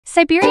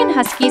Siberian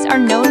Huskies are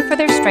known for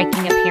their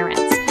striking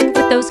appearance,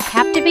 with those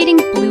captivating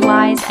blue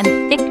eyes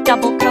and thick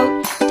double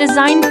coat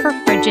designed for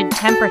frigid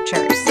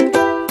temperatures.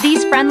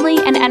 These friendly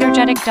and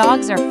energetic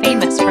dogs are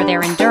famous for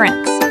their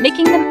endurance,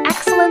 making them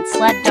excellent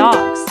sled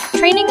dogs.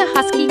 Training a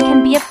husky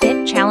can be a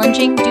bit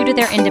challenging due to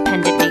their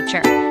independent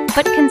nature,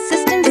 but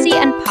consistency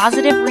and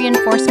positive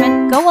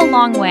reinforcement go a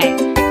long way.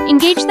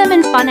 Engage them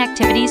in fun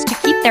activities to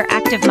keep their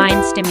active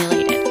minds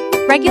stimulated.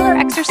 Regular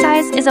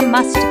exercise is a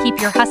must to keep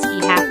your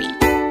husky happy.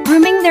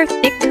 Grooming their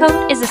thick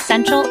coat is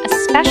essential,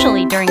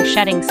 especially during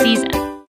shedding season.